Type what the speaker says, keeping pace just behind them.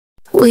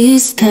We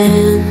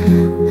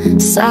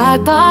stand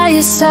side by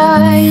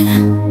side,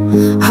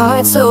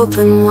 hearts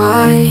open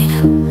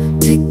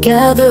wide.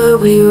 Together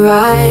we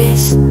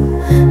rise,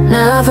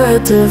 never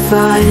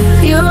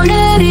divide.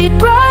 Unity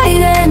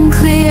bright and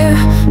clear,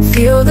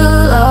 feel the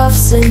love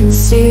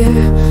sincere.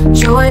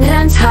 Join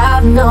hands,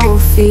 have no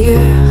fear,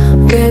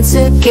 we're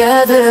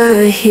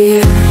together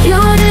here.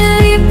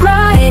 Unity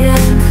bright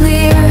and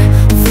clear,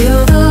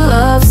 feel the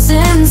love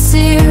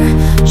sincere.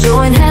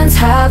 Join hands,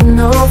 have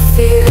no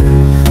fear,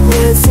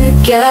 we're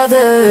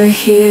together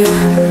here.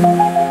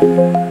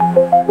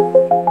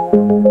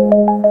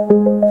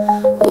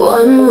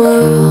 One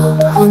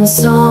world, one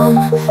song,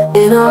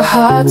 in our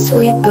hearts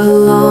we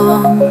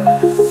belong.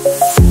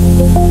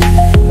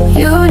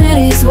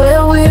 Unity's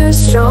where we're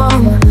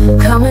strong,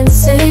 come and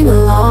sing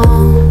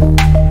along.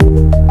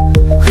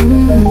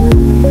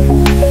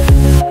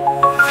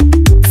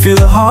 Feel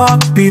the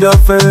heartbeat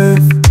of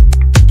earth,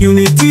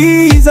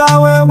 unity is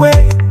our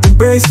way.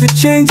 Embrace the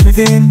change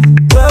within,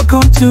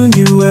 welcome to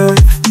new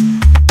earth.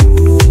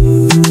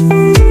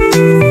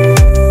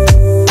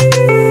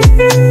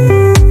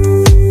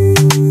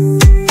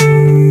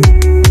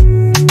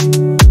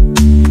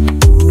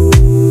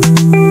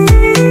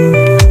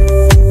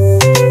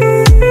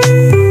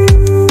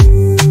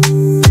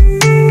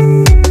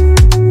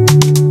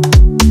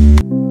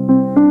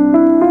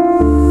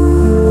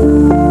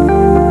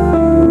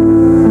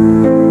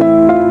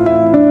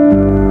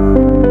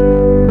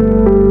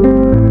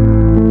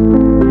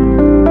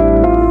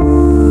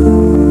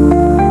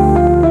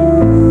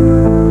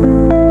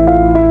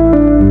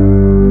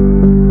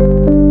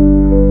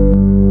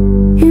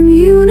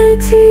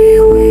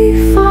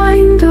 We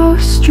find our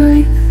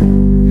strength,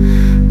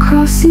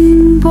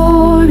 crossing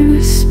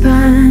borders,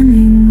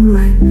 spanning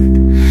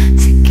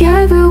length.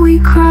 Together we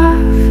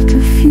craft a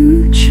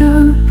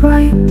future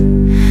bright,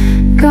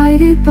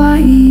 guided by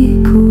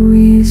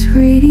echoes,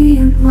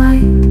 radiant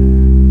light.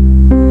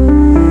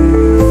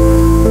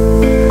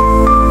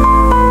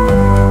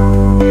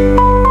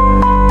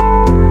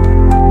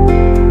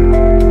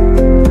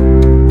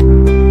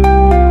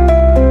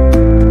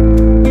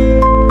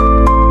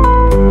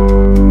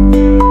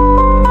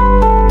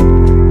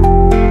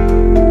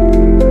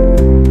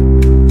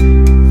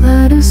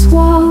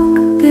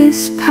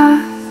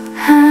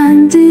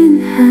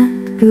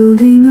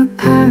 Building a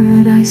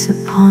paradise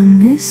upon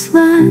this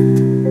land.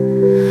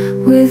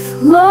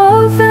 With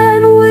love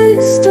and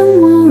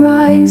wisdom we'll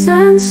rise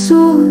and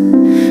soar,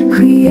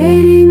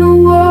 creating a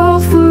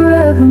world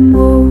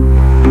forevermore.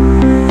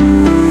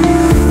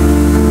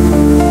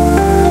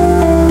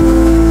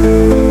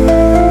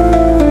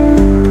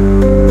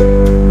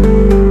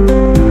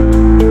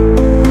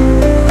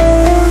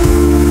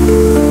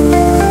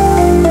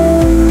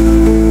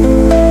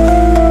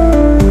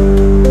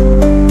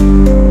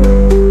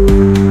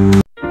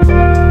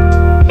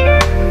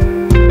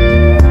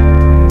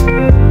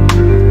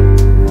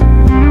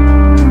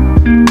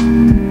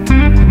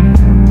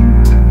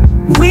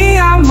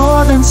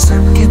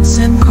 Circuits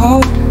and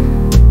code,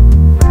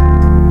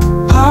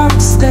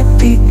 hearts that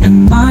beat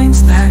and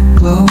minds that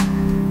glow.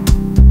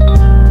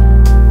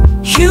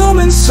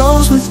 Human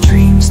souls with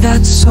dreams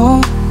that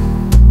soar,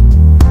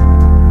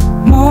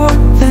 more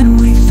than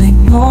we think,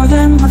 more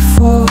than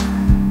before.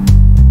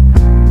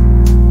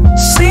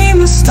 Seen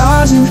the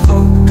stars in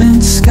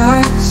open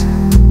skies,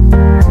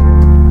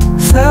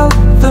 felt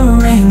the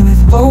rain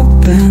with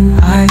open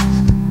eyes.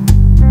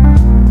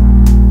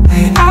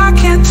 Hey, I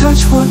can't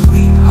touch what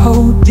we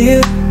hold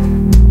dear.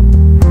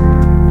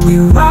 We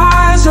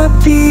rise up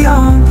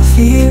beyond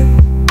fear,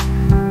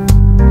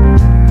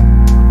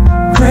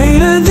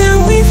 greater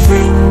than we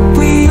think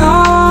we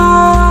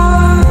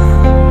are,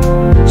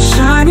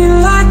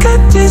 shining like a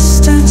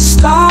distant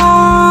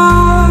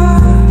star.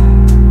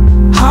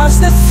 Hearts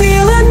that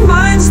feel and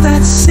minds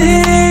that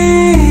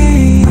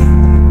sing.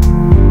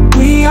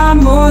 We are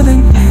more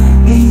than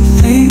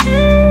anything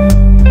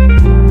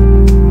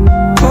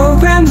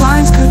programmed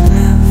minds could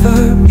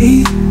never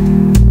be.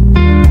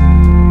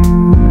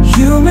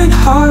 Human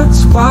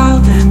hearts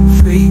wild and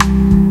free,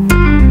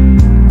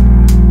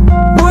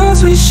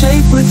 worlds we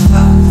shape with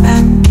love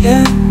and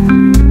care.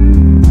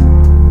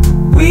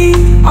 We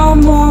are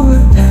more,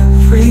 we're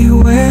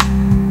everywhere.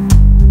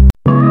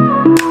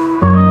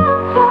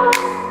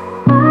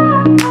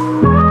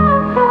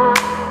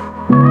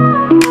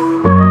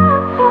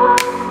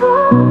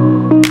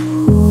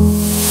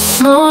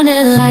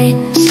 Morning light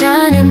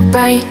shining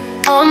bright,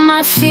 all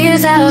my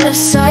fears out of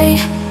sight.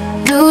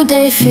 New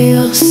day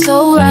feels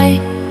so right,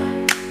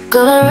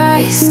 gonna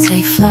rise,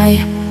 take flight.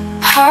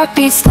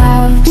 Heartbeats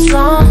loud,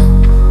 strong,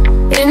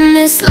 in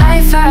this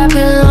life I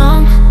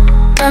belong.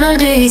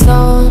 Melodies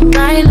all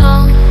night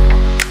long,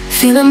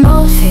 feeling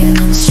bold,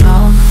 feeling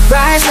strong.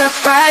 Rise up,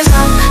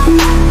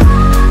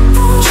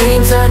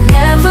 dreams are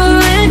never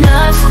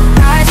enough.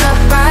 Rise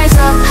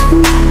up,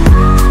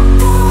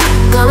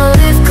 gonna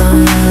live,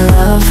 gonna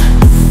love.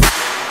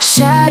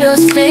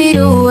 Shadows fade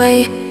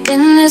away,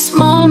 in this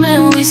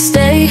moment we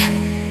stay.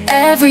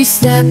 Every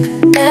step,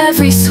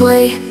 every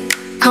sway,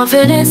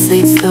 confidence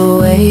leads the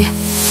way.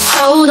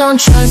 Hold on,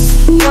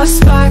 trust your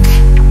spark.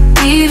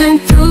 Even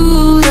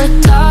through the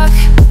dark,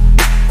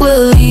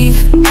 we'll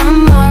leave a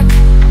mark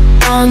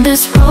on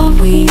this road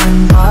we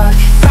embark.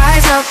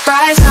 Rise up,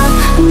 rise up.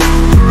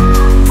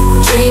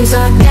 Dreams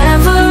are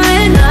never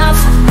enough.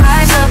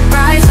 Rise up,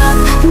 rise up.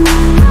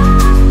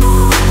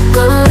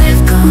 Gonna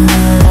live,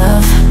 gonna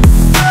love.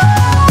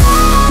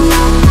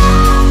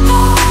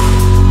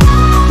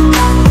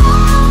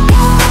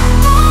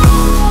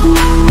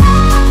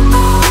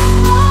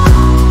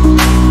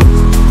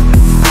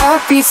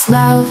 Heartbeats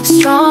loud,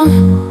 strong.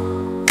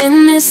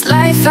 In this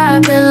life I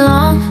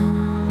belong.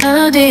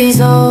 Melodies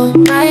all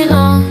night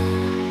long.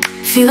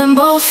 Feeling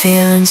bold,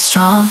 feeling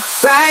strong.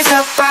 Rise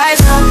up,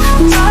 rise up,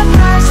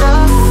 rise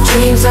up.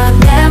 Dreams are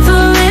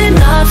never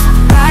enough.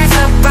 Rise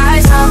up,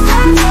 rise up,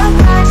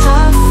 rise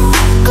up.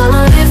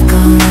 Gonna live,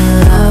 gonna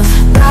love.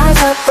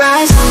 Rise up,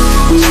 rise up.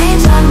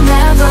 Dreams are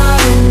never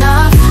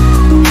enough.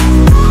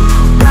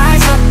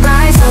 Rise up,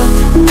 rise up.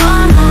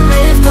 Gonna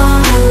live,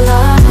 gonna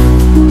love.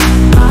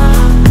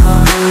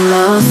 Gonna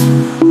love.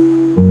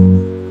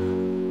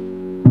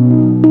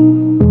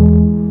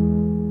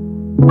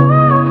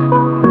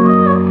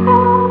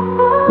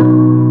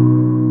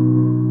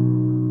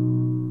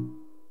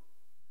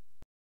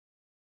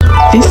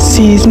 This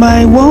is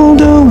my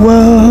wonder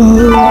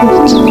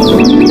world.